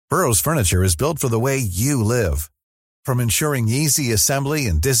Burrow's furniture is built for the way you live. From ensuring easy assembly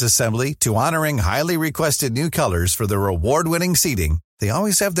and disassembly to honoring highly requested new colors for their award-winning seating, they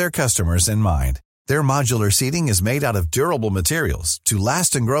always have their customers in mind. Their modular seating is made out of durable materials to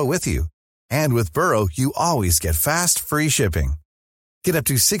last and grow with you. And with Burrow, you always get fast, free shipping. Get up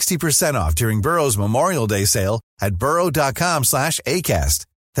to 60% off during Burrow's Memorial Day sale at burrow.com/ACAST.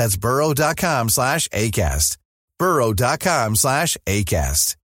 That's burrow.com/ACAST.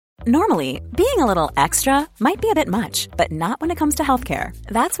 burrow.com/ACAST. Normally, being a little extra might be a bit much, but not when it comes to healthcare.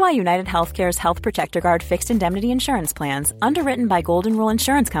 That's why United Healthcare's Health Protector Guard fixed indemnity insurance plans, underwritten by Golden Rule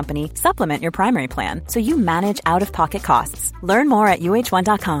Insurance Company, supplement your primary plan so you manage out-of-pocket costs. Learn more at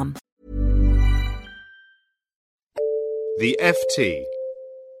uh1.com. The FT.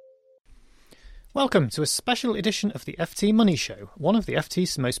 Welcome to a special edition of the FT Money Show, one of the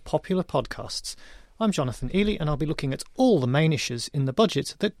FT's most popular podcasts. I'm Jonathan Ely, and I'll be looking at all the main issues in the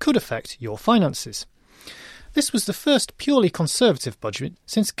budget that could affect your finances. This was the first purely Conservative budget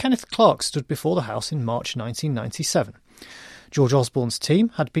since Kenneth Clarke stood before the House in March 1997. George Osborne's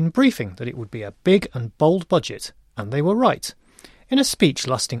team had been briefing that it would be a big and bold budget, and they were right. In a speech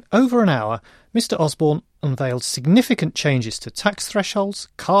lasting over an hour, Mr Osborne unveiled significant changes to tax thresholds,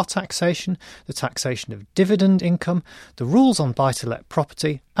 car taxation, the taxation of dividend income, the rules on buy-to-let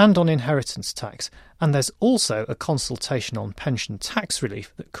property and on inheritance tax, and there's also a consultation on pension tax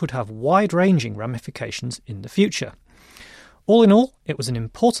relief that could have wide-ranging ramifications in the future. All in all, it was an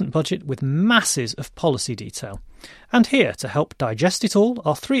important budget with masses of policy detail. And here to help digest it all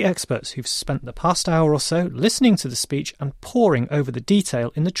are three experts who've spent the past hour or so listening to the speech and poring over the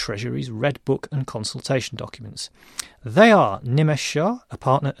detail in the Treasury's Red Book and consultation documents. They are Nimesh Shah, a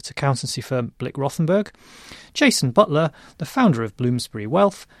partner at accountancy firm Blick Rothenberg, Jason Butler, the founder of Bloomsbury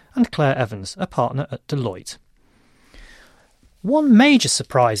Wealth, and Claire Evans, a partner at Deloitte. One major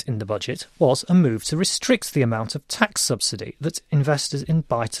surprise in the budget was a move to restrict the amount of tax subsidy that investors in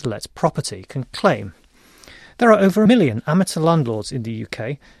buy-to-let property can claim. There are over 1 million amateur landlords in the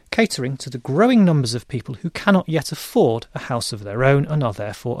UK, catering to the growing numbers of people who cannot yet afford a house of their own and are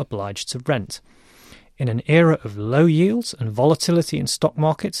therefore obliged to rent. In an era of low yields and volatility in stock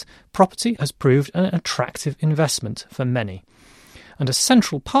markets, property has proved an attractive investment for many. And a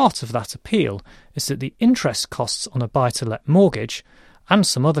central part of that appeal is that the interest costs on a buy-to-let mortgage, and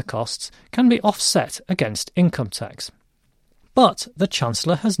some other costs, can be offset against income tax. But the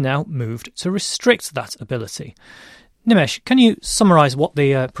Chancellor has now moved to restrict that ability. Nimesh, can you summarise what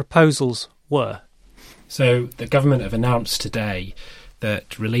the proposals were? So the government have announced today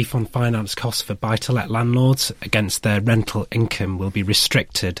that relief on finance costs for buy-to-let landlords against their rental income will be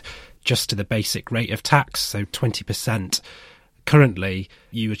restricted just to the basic rate of tax, so 20%. Currently,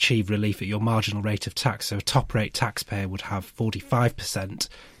 you achieve relief at your marginal rate of tax, so a top-rate taxpayer would have 45%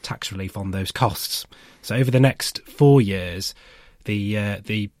 tax relief on those costs. So over the next 4 years, the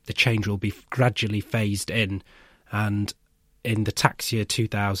change will be gradually phased in, and in the tax year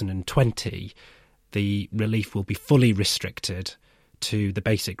 2020, the relief will be fully restricted to the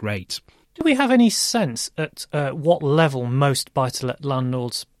basic rate. Do we have any sense at what level most buy-to-let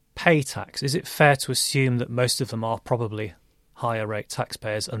landlords pay tax? Is it fair to assume that most of them are probably higher rate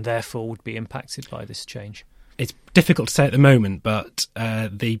taxpayers and therefore would be impacted by this change? It's difficult to say at the moment, but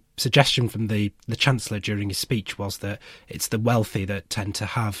the suggestion from the Chancellor during his speech was that it's the wealthy that tend to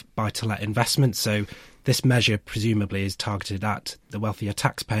have buy-to-let investments, so this measure presumably is targeted at the wealthier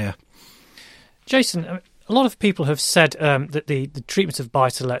taxpayer. Jason, a lot of people have said that the treatment of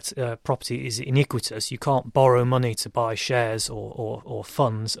buy-to-let property is iniquitous. You can't borrow money to buy shares or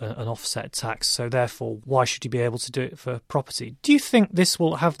funds and offset tax, so therefore why should you be able to do it for property? Do you think this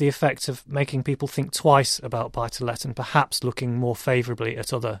will have the effect of making people think twice about buy-to-let and perhaps looking more favourably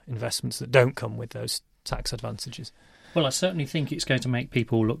at other investments that don't come with those tax advantages? Well, I certainly think it's going to make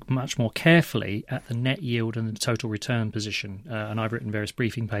people look much more carefully at the net yield and the total return position. And I've written various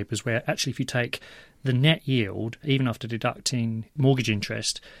briefing papers where actually if you take the net yield, even after deducting mortgage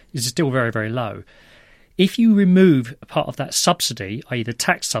interest, is still very, very low. If you remove a part of that subsidy, i.e. the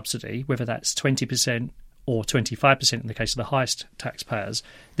tax subsidy, whether that's 20% or 25% in the case of the highest taxpayers,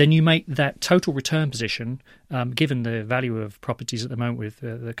 then you make that total return position, given the value of properties at the moment with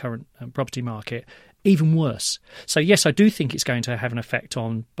the current property market, even worse. So yes, I do think it's going to have an effect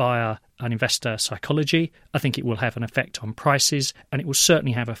on buyer and investor psychology. I think it will have an effect on prices, and it will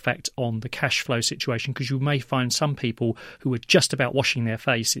certainly have an effect on the cash flow situation, because you may find some people who are just about washing their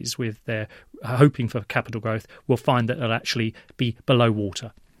faces with their hoping for capital growth will find that they'll actually be below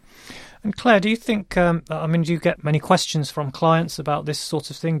water. And Claire, do you think, do you get many questions from clients about this sort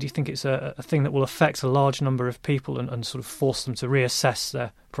of thing? Do you think it's a thing that will affect a large number of people and sort of force them to reassess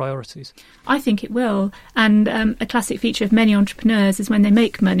their priorities? I think it will. And a classic feature of many entrepreneurs is when they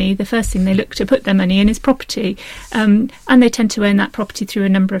make money, the first thing they look to put their money in is property. And they tend to own that property through a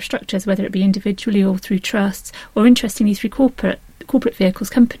number of structures, whether it be individually or through trusts, or interestingly through corporate vehicles,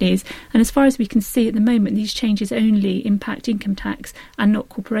 companies. And as far as we can see at the moment, these changes only impact income tax and not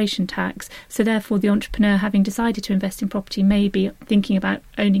corporation tax. So therefore, the entrepreneur, having decided to invest in property, may be thinking about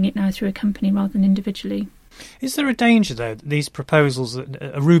owning it now through a company rather than individually. Is there a danger, though, that these proposals, that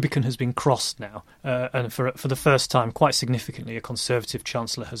a Rubicon has been crossed now, and for the first time, quite significantly, a Conservative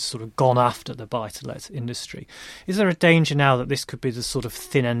Chancellor has sort of gone after the buy-to-let industry? Is there a danger now that this could be the sort of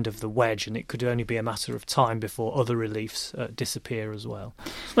thin end of the wedge, and it could only be a matter of time before other reliefs disappear as well?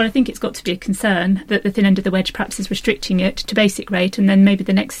 Well, I think it's got to be a concern that the thin end of the wedge perhaps is restricting it to basic rate, and then maybe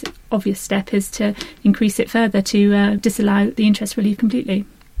the next obvious step is to increase it further to disallow the interest relief completely.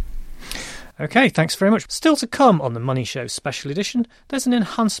 OK, thanks very much. Still to come on the Money Show Special Edition, there's an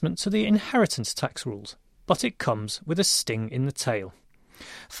enhancement to the inheritance tax rules, but it comes with a sting in the tail.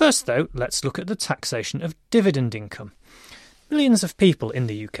 First, though, let's look at the taxation of dividend income. Millions of people in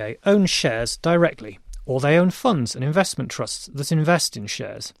the UK own shares directly, or they own funds and investment trusts that invest in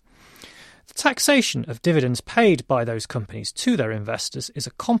shares. The taxation of dividends paid by those companies to their investors is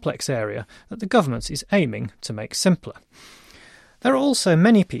a complex area that the government is aiming to make simpler. There are also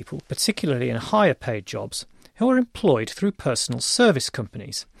many people, particularly in higher paid jobs, who are employed through personal service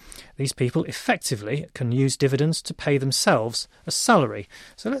companies. These people effectively can use dividends to pay themselves a salary.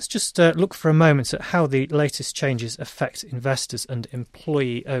 So let's just look for a moment at how the latest changes affect investors and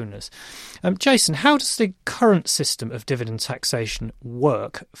employee owners. Jason, how does the current system of dividend taxation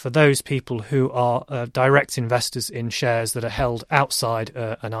work for those people who are direct investors in shares that are held outside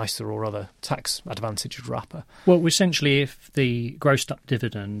an ISA or other tax-advantaged wrapper? Well, essentially, if the grossed-up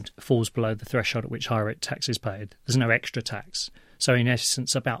dividend falls below the threshold at which higher rate tax is paid, there's no extra tax. So in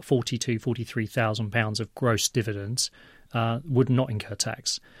essence, about £43,000 of gross dividends would not incur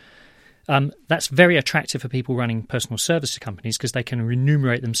tax. That's very attractive for people running personal services companies because they can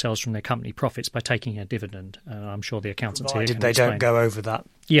remunerate themselves from their company profits by taking a dividend. I'm sure the accountants here can they explain. Don't go over that.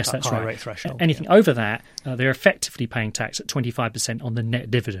 Yes, that that's high right. Rate threshold. Anything over that, they're effectively paying tax at 25% on the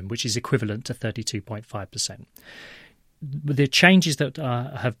net dividend, which is equivalent to 32.5%. The changes that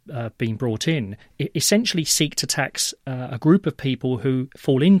have been brought in essentially seek to tax a group of people who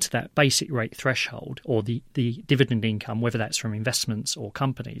fall into that basic rate threshold or the dividend income, whether that's from investments or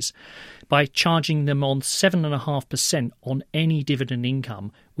companies, by charging them on 7.5% on any dividend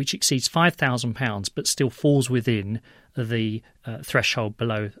income which exceeds £5,000 but still falls within the threshold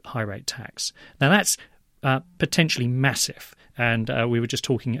below high rate tax. Now that's potentially massive. And we were just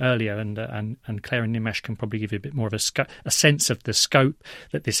talking earlier, and Claire and Nimesh can probably give you a bit more of a sense of the scope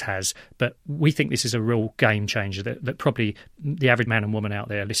that this has. But we think this is a real game changer that probably the average man and woman out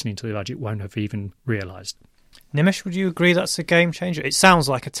there listening to the budget won't have even realised. Nimesh, would you agree that's a game changer? It sounds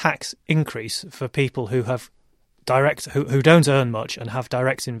like a tax increase for people who have who don't earn much and have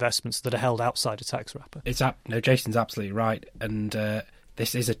direct investments that are held outside a tax wrapper. Jason's absolutely right, and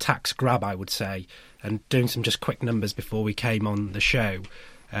this is a tax grab, I would say. And doing some just quick numbers before we came on the show,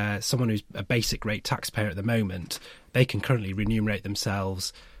 someone who's a basic rate taxpayer at the moment, they can currently remunerate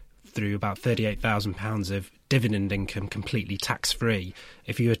themselves through about £38,000 of dividend income completely tax-free.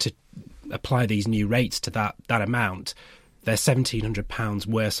 If you were to apply these new rates to that amount, they're £1,700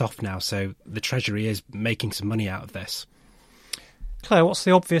 worse off now. So the Treasury is making some money out of this. Claire, what's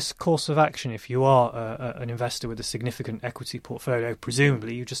the obvious course of action if you are an investor with a significant equity portfolio?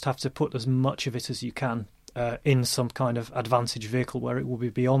 Presumably, you just have to put as much of it as you can in some kind of advantage vehicle where it will be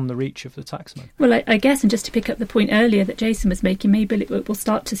beyond the reach of the taxman. Well, I guess, and just to pick up the point earlier that Jason was making, maybe it will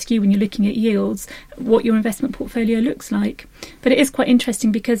start to skew when you're looking at yields, what your investment portfolio looks like. But it is quite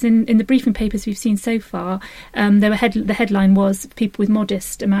interesting because in the briefing papers we've seen so far, the headline was people with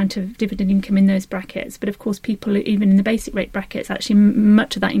modest amount of dividend income in those brackets. But of course, people even in the basic rate brackets, actually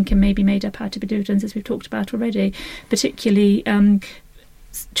much of that income may be made up out of dividends, as we've talked about already, particularly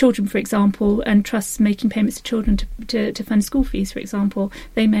children, for example, and trusts making payments to children to fund school fees, for example,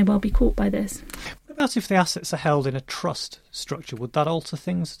 they may well be caught by this. What about if the assets are held in a trust structure? Would that alter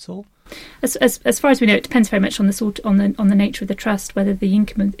things at all? As far as we know, it depends very much on the nature of the trust, whether the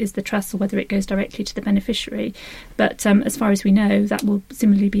income is the trust or whether it goes directly to the beneficiary. But as far as we know, that will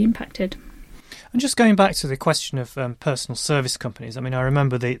similarly be impacted. And just going back to the question of personal service companies, I mean, I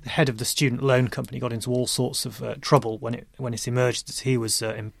remember the head of the student loan company got into all sorts of trouble when it emerged that he was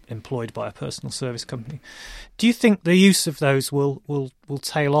employed by a personal service company. Do you think the use of those will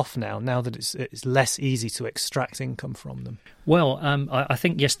tail off now that it's less easy to extract income from them? Well, I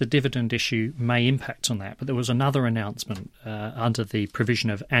think, yes, the dividend issue may impact on that, but there was another announcement under the provision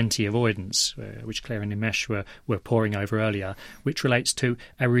of anti-avoidance, which Claire and Nimesh were poring over earlier, which relates to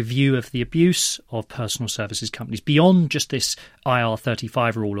a review of the abuse of personal services companies beyond just this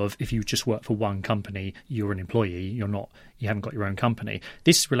IR35 rule of if you just work for one company, you're an employee, you haven't got your own company.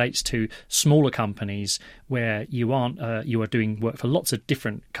 This relates to smaller companies where you are doing work for lots of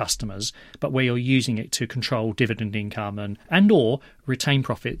different customers, but where you're using it to control dividend income and or retain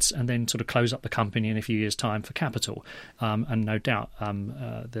profits and then sort of close up the company in a few years' time for capital. And no doubt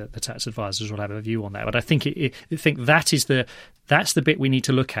the tax advisors will have a view on that. But I think that's the bit we need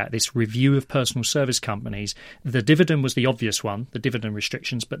to look at, this review of personal service companies. The dividend was the obvious one, the dividend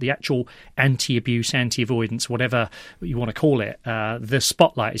restrictions, but the actual anti-abuse, anti-avoidance, whatever you want to call it, the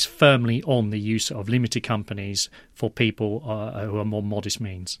spotlight is firmly on the use of limited companies for people who are more modest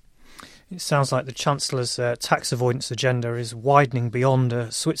means. It sounds like the Chancellor's tax avoidance agenda is widening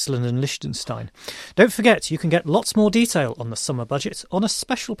beyond Switzerland and Liechtenstein. Don't forget, you can get lots more detail on the summer budget on a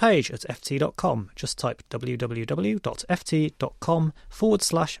special page at ft.com. Just type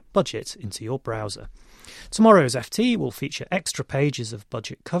www.ft.com/budget into your browser. Tomorrow's FT will feature extra pages of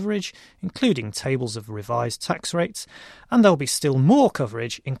budget coverage, including tables of revised tax rates, and there'll be still more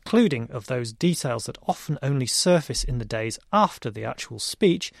coverage, including of those details that often only surface in the days after the actual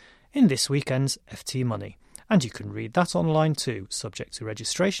speech, in this weekend's FT Money. And you can read that online too, subject to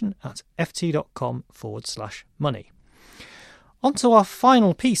registration at ft.com/money. On to our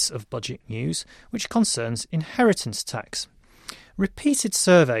final piece of budget news, which concerns inheritance tax. Repeated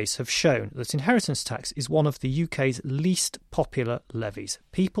surveys have shown that inheritance tax is one of the UK's least popular levies.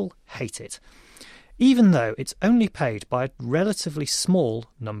 People hate it, even though it's only paid by a relatively small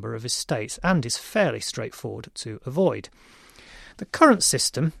number of estates and is fairly straightforward to avoid. The current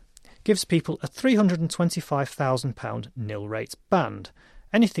system gives people a £325,000 nil rate band.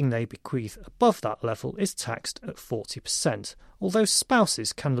 Anything they bequeath above that level is taxed at 40%, although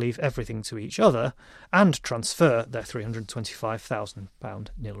spouses can leave everything to each other and transfer their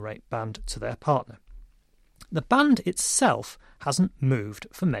 £325,000 nil rate band to their partner. The band itself hasn't moved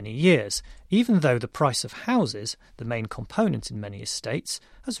for many years, even though the price of houses, the main component in many estates,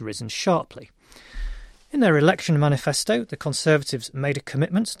 has risen sharply. In their election manifesto, the Conservatives made a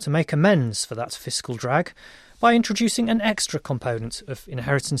commitment to make amends for that fiscal drag by introducing an extra component of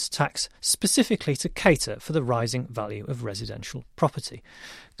inheritance tax specifically to cater for the rising value of residential property.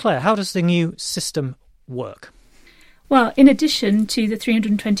 Claire, how does the new system work? Well, in addition to the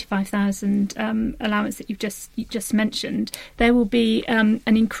 £325,000 allowance that you've just mentioned, there will be an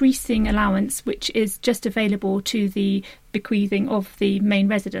increasing allowance which is just available to the bequeathing of the main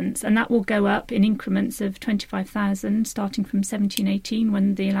residence, and that will go up in increments of 25,000 starting from 17-18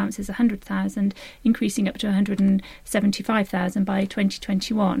 when the allowance is 100,000, increasing up to 175,000 by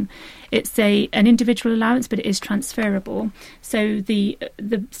 2021. It's an individual allowance, but it is transferable. So the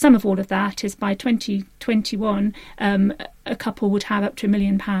sum of all of that is by 2021 a couple would have up to £1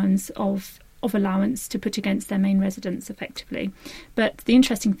 million of allowance to put against their main residence effectively. But the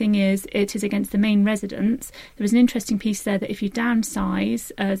interesting thing is it is against the main residence. There was an interesting piece there that if you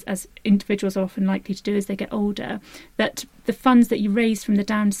downsize, as individuals are often likely to do as they get older, that the funds that you raise from the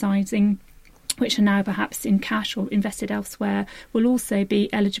downsizing, which are now perhaps in cash or invested elsewhere, will also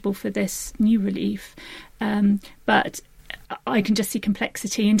be eligible for this new relief. But I can just see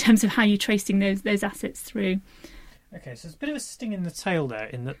complexity in terms of how you're tracing those assets through. Okay, so there's a bit of a sting in the tail there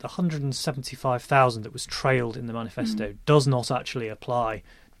in that the 175,000 that was trailed in the manifesto does not actually apply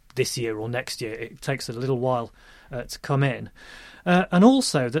this year or next year. It takes a little while to come in. And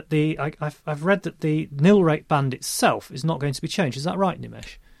also that I've read that the nil rate band itself is not going to be changed. Is that right,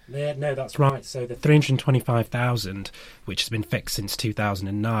 Nimesh? Yeah, no, that's right. So the 325,000, which has been fixed since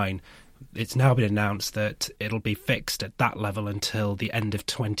 2009, it's now been announced that it'll be fixed at that level until the end of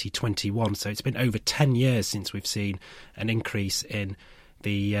 2021. So it's been over 10 years since we've seen an increase in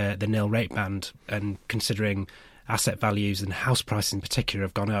the nil rate band. And considering asset values and house prices in particular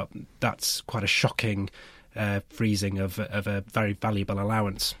have gone up, that's quite a shocking freezing of a very valuable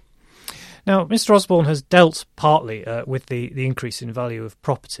allowance. Now, Mr Osborne has dealt partly with the increase in value of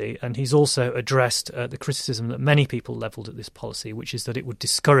property, and he's also addressed the criticism that many people levelled at this policy, which is that it would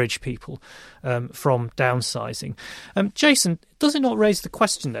discourage people from downsizing. Jason, Does it not raise the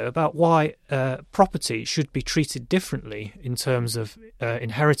question, though, about why property should be treated differently in terms of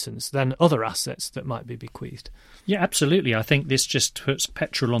inheritance than other assets that might be bequeathed? Yeah, absolutely. I think this just puts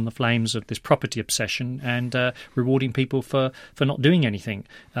petrol on the flames of this property obsession and rewarding people for not doing anything.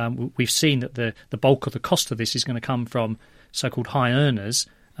 We've seen that the bulk of the cost of this is going to come from so-called high earners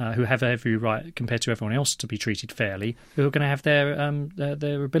who have every right, compared to everyone else, to be treated fairly, who are going to have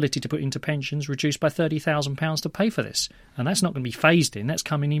their ability to put into pensions reduced by £30,000 to pay for this. And that's not going to be phased in. That's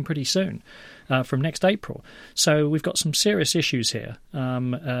coming in pretty soon, from next April. So we've got some serious issues here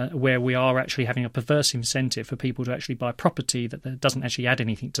where we are actually having a perverse incentive for people to actually buy property that doesn't actually add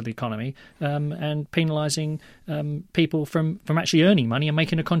anything to the economy, and penalising people from actually earning money and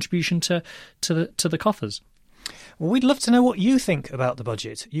making a contribution to the coffers. Well, we'd love to know what you think about the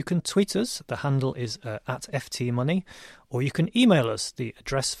budget. You can tweet us. The handle is at @FTMoney, or you can email us. The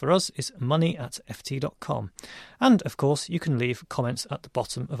address for us is money@ft.com. And, of course, you can leave comments at the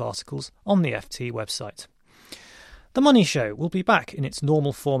bottom of articles on the FT website. The Money Show will be back in its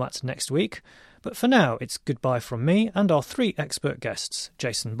normal format next week, but for now it's goodbye from me and our 3 expert guests,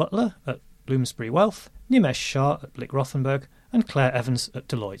 Jason Butler at Bloomsbury Wealth, Nimesh Shah at Blick Rothenberg, and Claire Evans at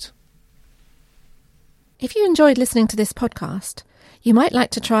Deloitte. If you enjoyed listening to this podcast, you might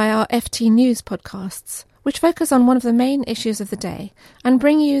like to try our FT News podcasts, which focus on one of the main issues of the day and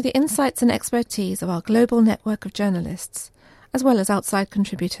bring you the insights and expertise of our global network of journalists, as well as outside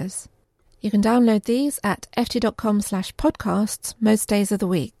contributors. You can download these at ft.com/podcasts most days of the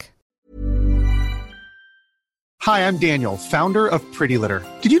week. Hi, I'm Daniel, founder of Pretty Litter.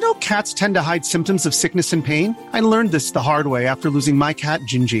 Did you know cats tend to hide symptoms of sickness and pain? I learned this the hard way after losing my cat,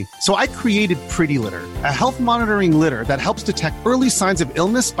 Gingy. So I created Pretty Litter, a health monitoring litter that helps detect early signs of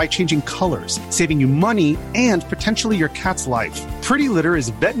illness by changing colors, saving you money and potentially your cat's life. Pretty Litter is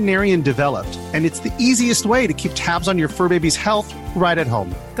veterinarian developed, and it's the easiest way to keep tabs on your fur baby's health right at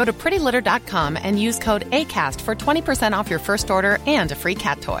home. Go to prettylitter.com and use code ACAST for 20% off your first order and a free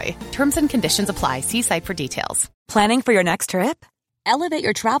cat toy. Terms and conditions apply. See site for details. Planning for your next trip? Elevate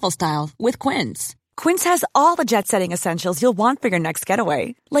your travel style with Quince. Quince has all the jet-setting essentials you'll want for your next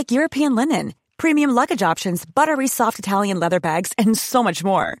getaway, like European linen, premium luggage options, buttery soft Italian leather bags, and so much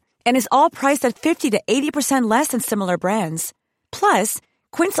more. And is all priced at 50 to 80% less than similar brands. Plus,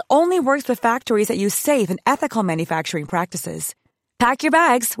 Quince only works with factories that use safe and ethical manufacturing practices. Pack your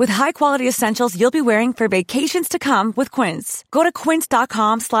bags with high-quality essentials you'll be wearing for vacations to come with Quince. Go to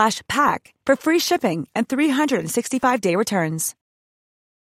quince.com/pack for free shipping and 365-day returns.